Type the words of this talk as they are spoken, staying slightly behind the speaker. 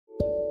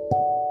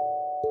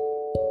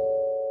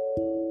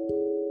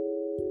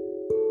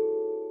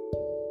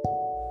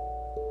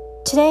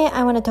Today,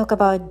 I want to talk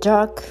about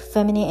dark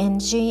feminine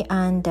energy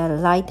and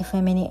light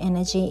feminine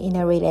energy in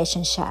a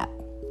relationship.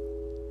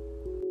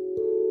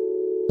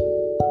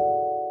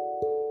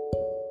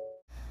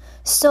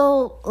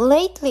 So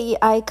lately,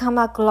 I come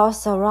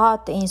across a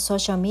lot in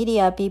social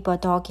media people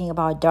talking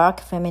about dark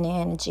feminine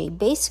energy.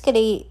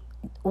 Basically,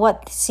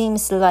 what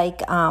seems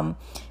like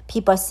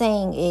people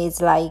saying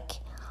is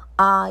like,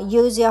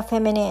 use your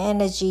feminine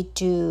energy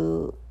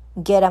to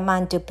get a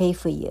man to pay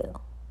for you.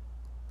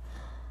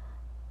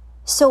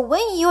 So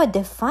when you are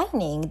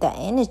defining the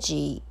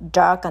energy,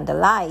 dark and the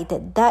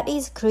light, that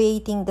is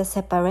creating the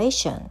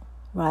separation,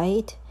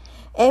 right?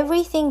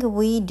 Everything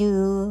we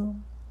do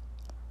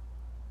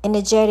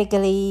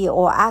energetically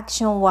or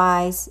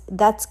action-wise,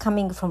 that's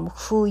coming from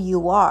who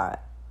you are.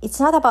 It's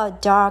not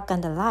about dark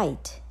and the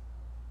light.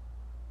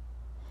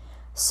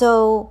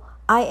 So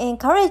I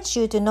encourage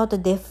you to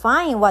not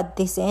define what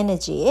this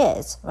energy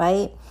is,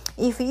 right?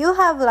 If you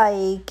have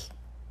like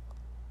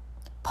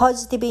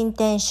positive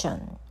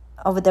intention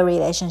of the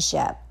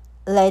relationship,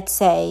 let's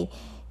say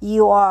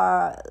you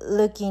are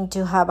looking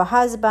to have a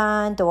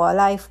husband or a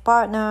life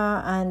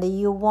partner and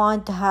you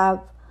want to have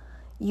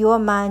your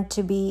man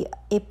to be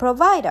a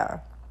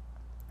provider,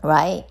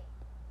 right?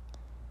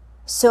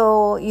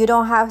 So you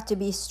don't have to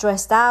be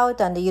stressed out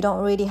and you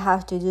don't really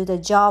have to do the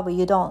job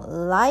you don't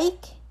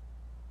like,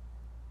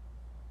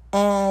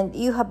 and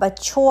you have a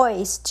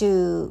choice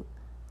to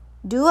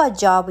do a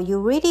job you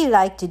really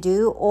like to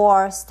do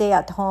or stay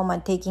at home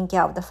and taking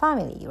care of the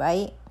family,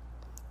 right?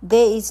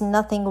 There is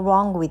nothing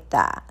wrong with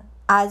that,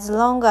 as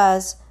long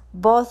as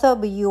both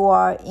of you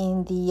are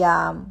in the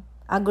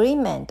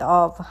agreement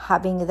of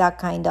having that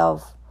kind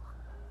of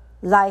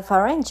life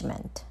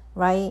arrangement,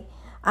 right?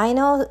 I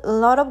know a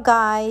lot of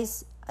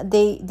guys,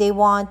 they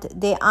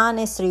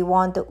honestly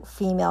want the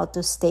female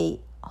to stay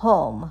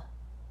home.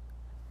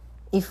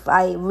 If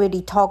I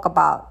really talk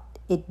about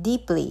it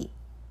deeply,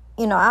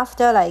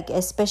 after like,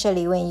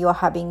 especially when you're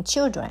having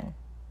children,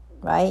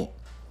 right?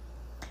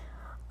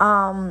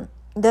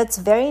 That's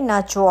very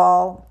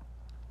natural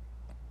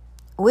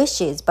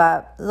wishes,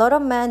 but a lot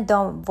of men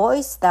don't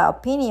voice their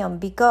opinion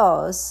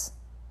because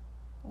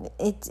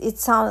it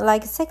sounds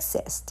like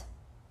sexist,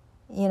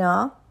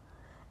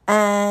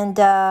 and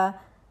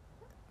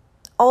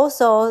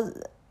also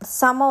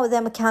some of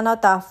them cannot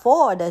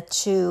afford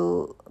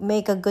to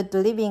make a good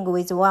living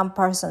with one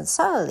person's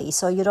salary,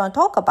 so you don't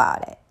talk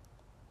about it.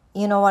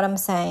 You know what I'm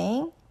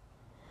saying?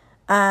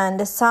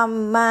 And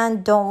some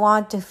men don't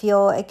want to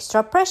feel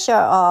extra pressure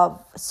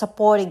of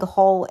supporting the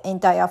whole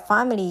entire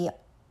family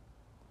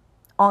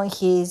on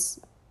his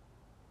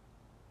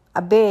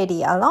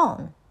ability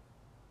alone.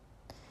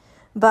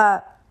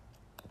 But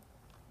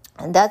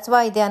that's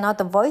why they're not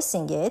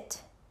voicing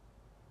it.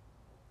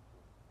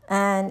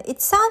 And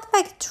it sounds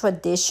like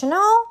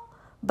traditional,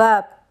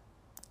 but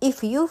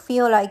if you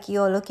feel like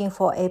you're looking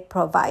for a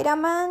provider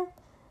man,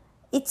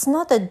 it's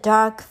not a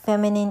dark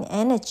feminine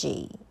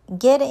energy.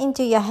 Get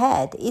into your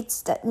head.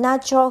 It's the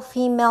natural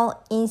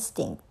female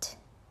instinct.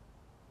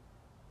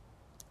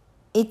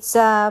 It's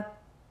a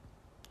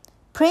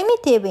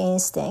primitive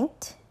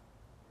instinct,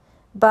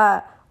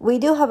 but we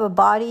do have a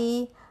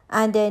body,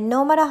 and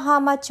no matter how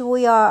much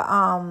we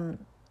are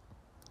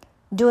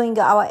doing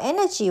our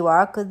energy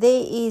work,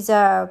 there is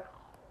a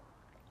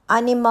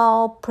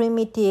animal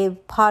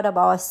primitive part of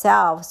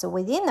ourselves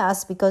within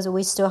us because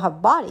we still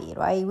have body,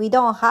 right? We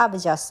don't have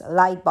just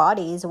light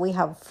bodies, we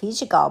have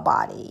physical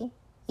body,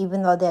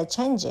 even though they're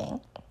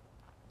changing.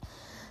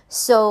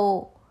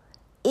 So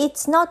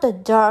it's not a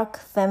dark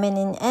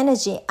feminine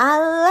energy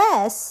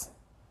unless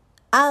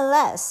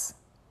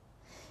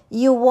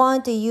you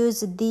want to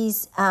use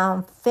these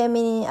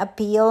feminine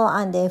appeal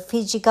and the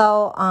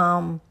physical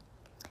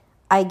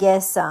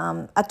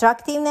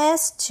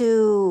attractiveness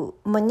to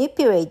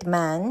manipulate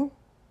men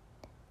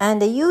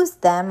and use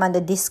them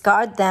and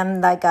discard them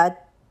like a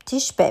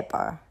tissue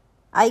paper.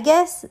 I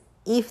guess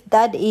if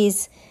that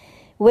is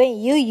when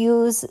you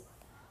use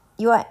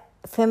your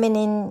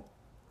feminine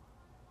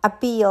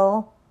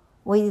appeal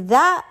with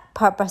that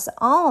purpose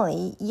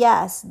only,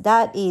 yes,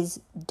 that is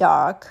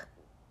dark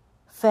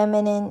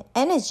feminine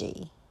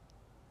energy.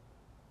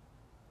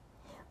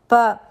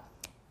 But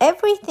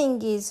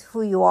everything is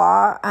who you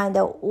are and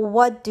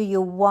what do you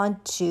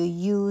want to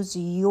use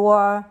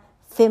your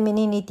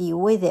femininity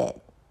with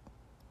it,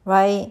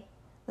 right?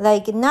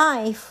 Like a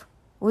knife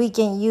we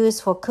can use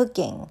for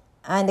cooking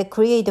and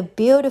create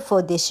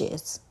beautiful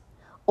dishes,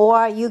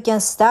 or you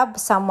can stab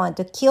someone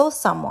to kill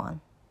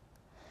someone.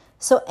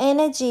 So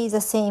energy is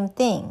the same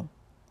thing.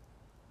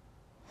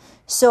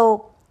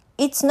 So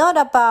it's not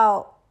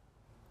about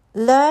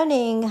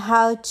learning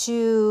how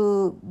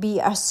to be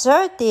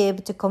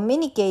assertive to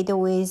communicate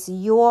with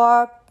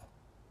your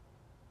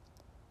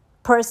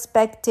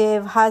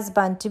prospective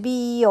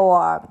husband-to-be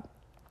or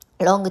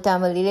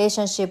long-term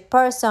relationship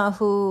person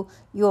who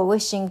you're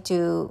wishing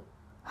to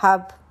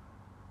have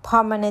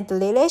permanent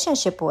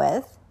relationship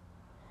with.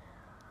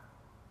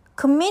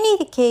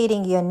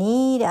 Communicating your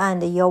need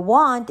and your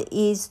want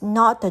is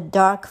not a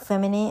dark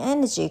feminine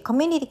energy.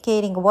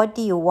 Communicating what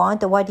do you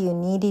want, what do you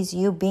need is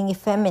you being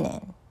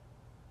feminine.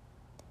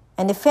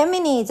 And the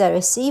feminine is a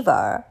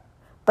receiver.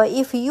 But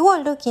if you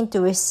are looking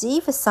to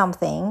receive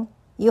something,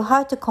 you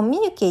have to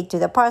communicate to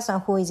the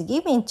person who is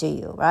giving to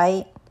you,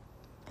 right?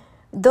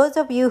 Those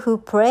of you who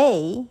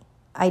pray,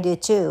 I do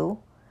too,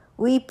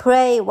 we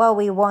pray what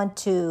we want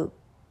to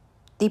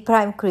the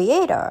Prime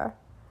Creator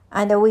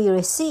and we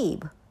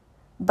receive.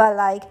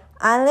 But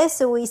unless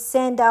we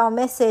send our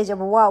message of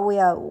what we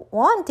are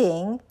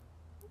wanting,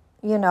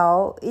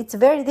 it's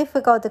very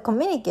difficult to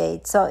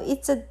communicate. So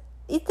it's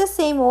the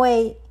same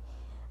way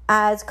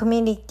as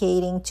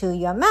communicating to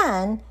your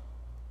man.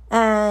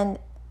 And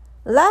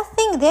last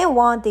thing they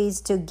want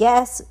is to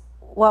guess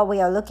what we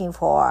are looking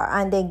for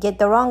and then get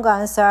the wrong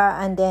answer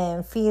and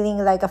then feeling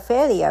like a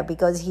failure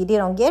because he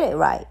didn't get it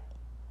right.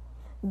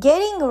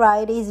 Getting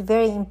right is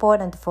very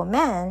important for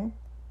men.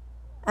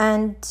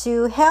 And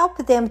to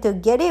help them to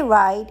get it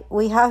right,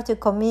 we have to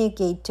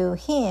communicate to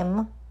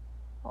him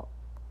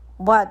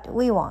what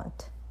we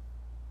want,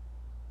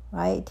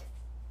 right?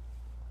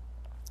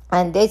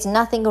 And there's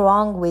nothing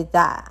wrong with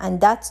that.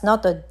 And that's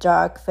not a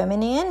dark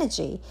feminine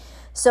energy.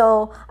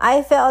 So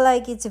I felt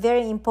like it's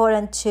very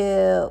important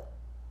to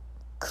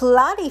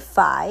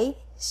clarify,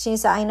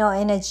 since I know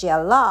energy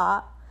a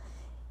lot.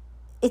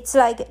 It's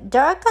like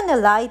dark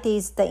and light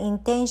is the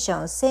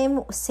intention,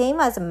 same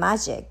as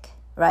magic,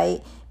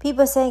 right?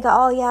 People saying,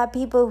 oh yeah,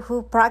 people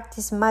who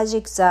practice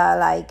magics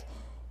are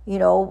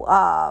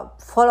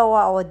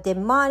follower or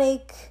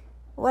demonic,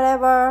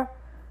 whatever.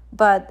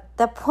 But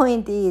the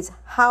point is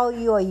how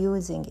you are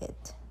using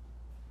it,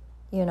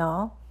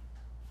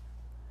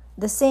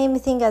 The same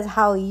thing as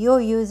how you're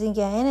using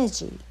your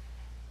energy,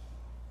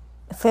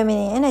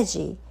 feminine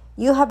energy.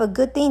 You have a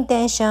good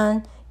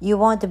intention. You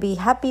want to be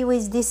happy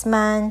with this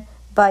man,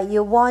 but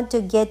you want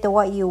to get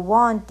what you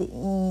want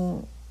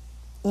in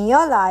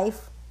your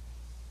life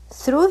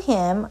through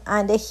him,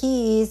 and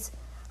he is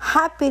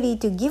happily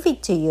to give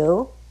it to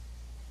you.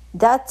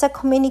 That's a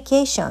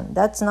communication.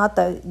 That's not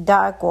a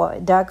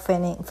dark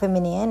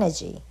feminine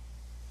energy.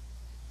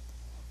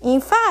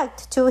 In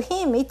fact, to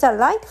him, it's a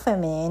light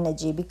feminine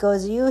energy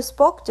because you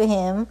spoke to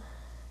him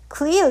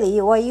clearly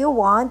what you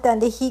want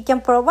and he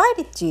can provide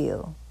it to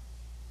you.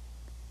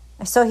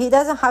 So he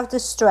doesn't have to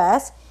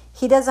stress.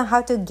 He doesn't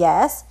have to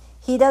guess.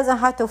 He doesn't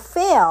have to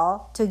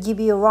fail to give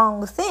you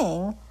wrong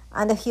thing,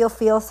 and he'll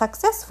feel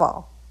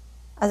successful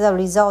as a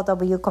result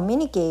of you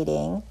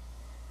communicating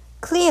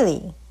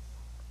clearly.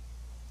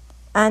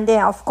 And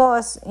then, of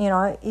course,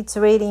 it's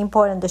really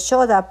important to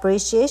show the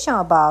appreciation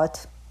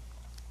about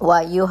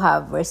what you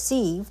have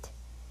received.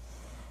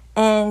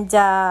 And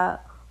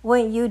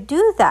when you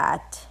do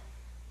that,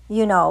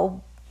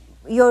 your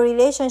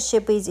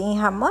relationship is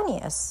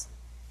inharmonious.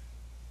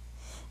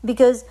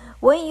 Because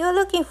when you're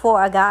looking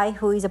for a guy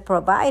who is a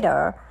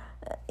provider,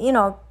 in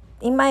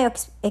my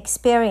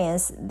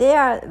experience, they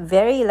are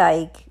very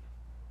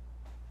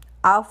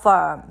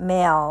alpha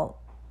male,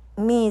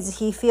 means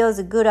he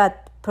feels good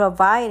at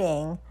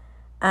providing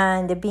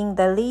and being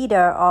the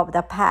leader of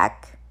the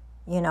pack,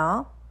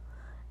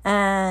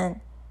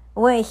 And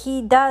when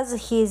he does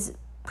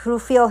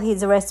fulfill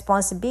his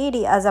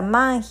responsibility as a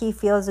man, he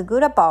feels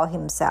good about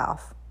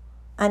himself.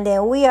 And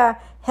then we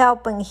are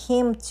helping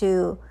him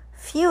to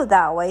feel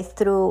that way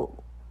through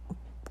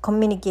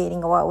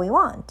communicating what we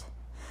want.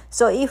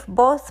 So if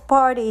both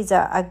parties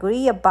are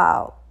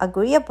agreeable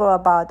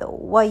about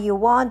what you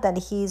want and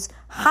he's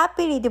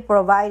happy to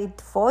provide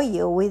it for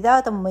you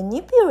without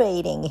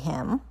manipulating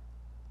him,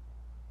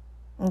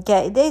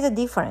 okay, there's a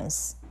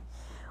difference.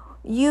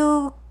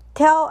 You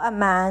tell a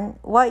man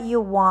what you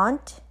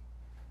want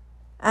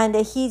and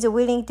he's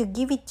willing to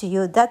give it to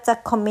you. That's a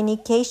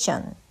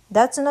communication.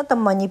 That's not a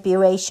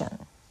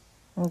manipulation,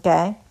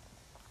 okay?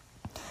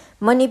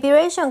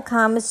 Manipulation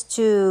comes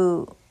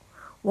to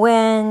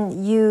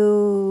when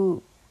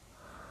you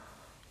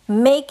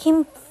make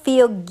him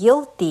feel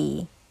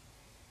guilty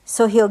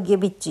so he'll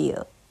give it to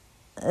you.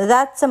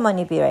 That's a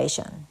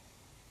manipulation.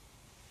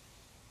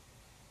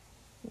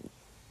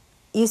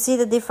 You see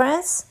the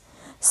difference?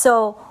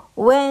 So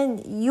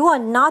when you are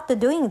not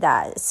doing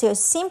that, so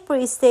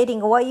simply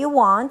stating what you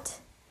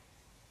want,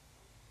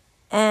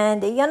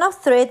 and you're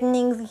not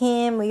threatening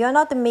him, you're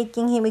not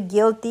making him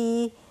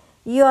guilty,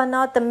 you are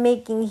not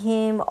making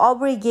him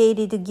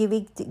obligated to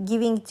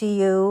giving to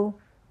you.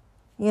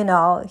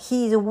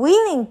 He's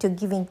willing to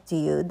give it to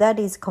you. That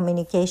is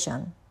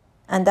communication.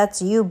 And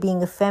that's you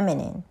being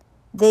feminine.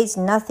 There's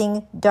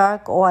nothing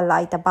dark or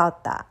light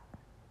about that.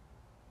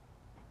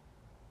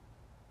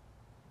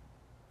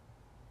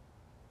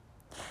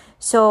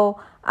 So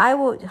I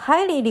would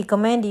highly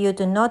recommend you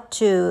to not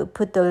to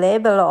put the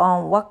label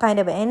on what kind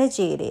of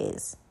energy it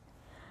is.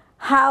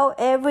 How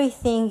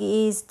everything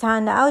is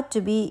turned out to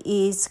be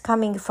is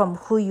coming from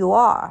who you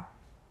are,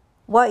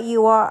 what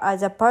you are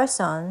as a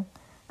person,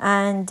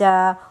 and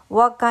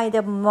what kind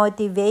of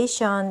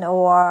motivation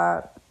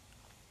or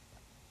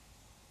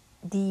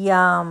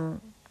the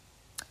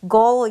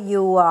goal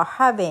you are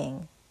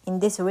having in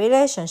this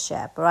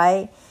relationship,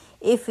 right?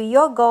 If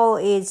your goal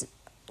is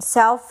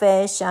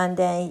selfish and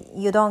then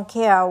you don't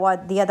care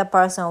what the other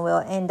person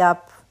will end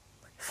up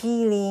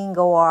feeling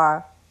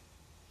or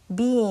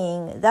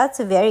being, that's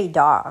very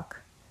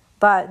dark.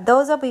 But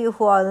those of you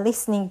who are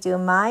listening to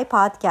my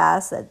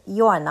podcast,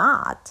 you are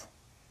not,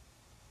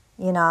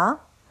 you know?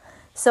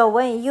 So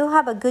when you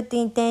have a good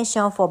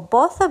intention for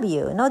both of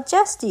you, not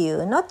just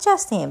you, not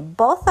just him,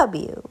 both of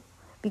you,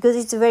 because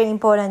it's very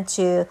important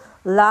to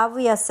love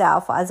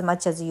yourself as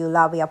much as you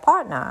love your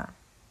partner.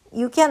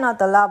 You cannot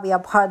love your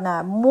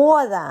partner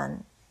more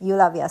than you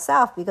love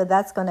yourself, because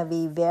that's going to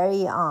be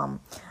very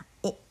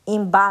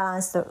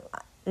imbalanced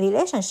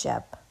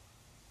relationship,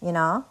 you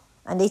know,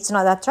 and it's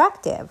not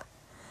attractive.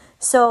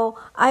 So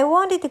I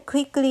wanted to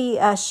quickly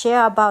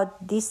share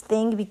about this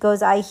thing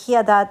because I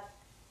hear that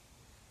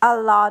a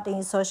lot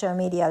in social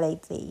media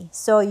lately.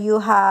 So you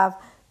have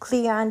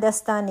clear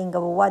understanding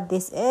of what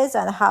this is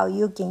and how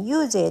you can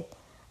use it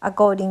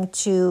according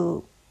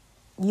to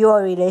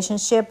your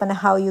relationship and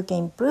how you can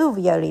improve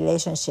your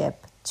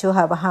relationship to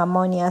have a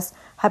harmonious,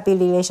 happy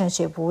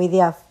relationship with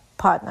your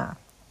partner.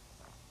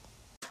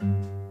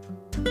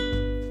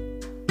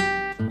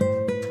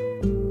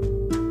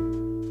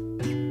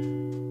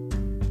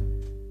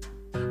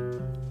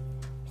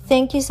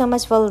 Thank you so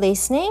much for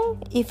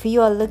listening. If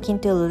you are looking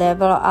to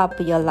level up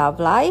your love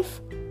life,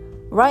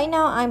 right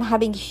now I'm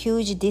having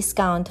huge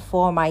discount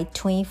for my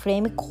twin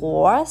flame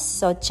course,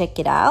 so check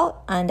it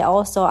out. And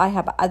also I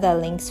have other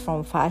links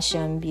from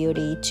fashion,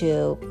 beauty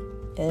to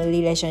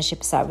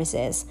relationship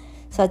services,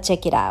 so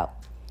check it out.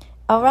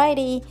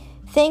 Alrighty,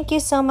 thank you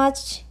so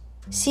much.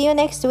 See you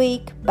next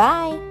week.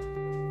 Bye.